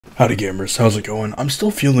Howdy gamers, how's it going? I'm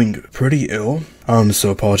still feeling pretty ill,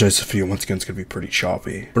 so apologize if you once again it's gonna be pretty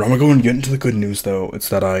choppy. But I'm gonna go and get into the good news though. It's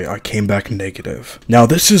that I came back negative. Now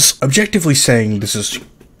this is objectively saying this is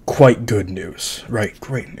quite good news, right?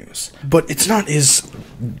 Great news. But it's not as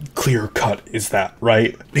clear cut as that,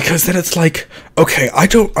 right? Because then it's like, okay, I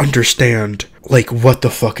don't understand like what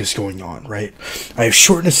the fuck is going on, right? I have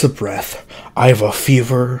shortness of breath, I have a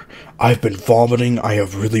fever, I've been vomiting, I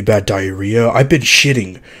have really bad diarrhea, I've been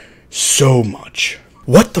shitting so much.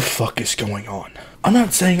 What the fuck is going on? I'm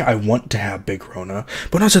not saying I want to have Big Rona,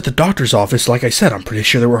 but when I was at the doctor's office, like I said, I'm pretty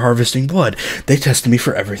sure they were harvesting blood. They tested me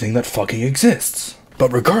for everything that fucking exists.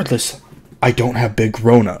 But regardless, I don't have Big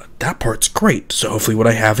Rona. That part's great, so hopefully what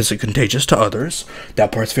I have isn't contagious to others.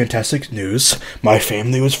 That part's fantastic news. My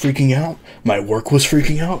family was freaking out. My work was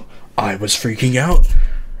freaking out. I was freaking out.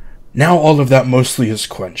 Now all of that mostly is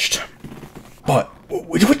quenched. But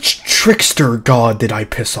which trickster god did I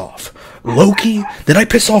piss off? Loki? Did I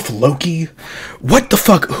piss off Loki? What the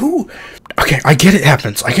fuck? Who? Okay, I get it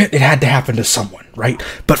happens. I get it had to happen to someone, right?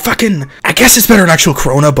 But fucking, I guess it's better than actual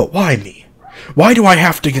corona, but why me? Why do I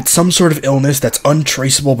have to get some sort of illness that's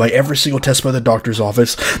untraceable by every single test by the doctor's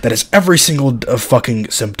office, that has every single fucking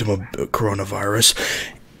symptom of coronavirus,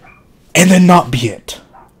 and then not be it?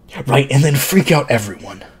 Right? And then freak out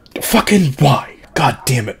everyone. Fucking why? God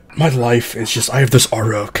damn it. My life is just, I have this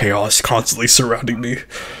aura of chaos constantly surrounding me.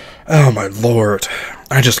 Oh my lord.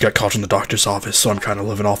 I just got caught in the doctor's office, so I'm kind of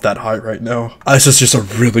living off that high right now. This is just a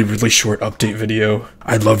really short update video.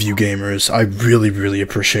 I love you gamers. I really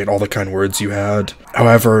appreciate all the kind words you had.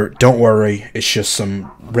 However, don't worry, it's just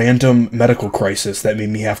some random medical crisis that made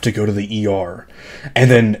me have to go to the ER.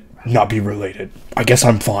 And then not be related. I guess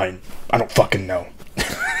I'm fine. I don't fucking know.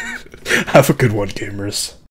 Have a good one, gamers.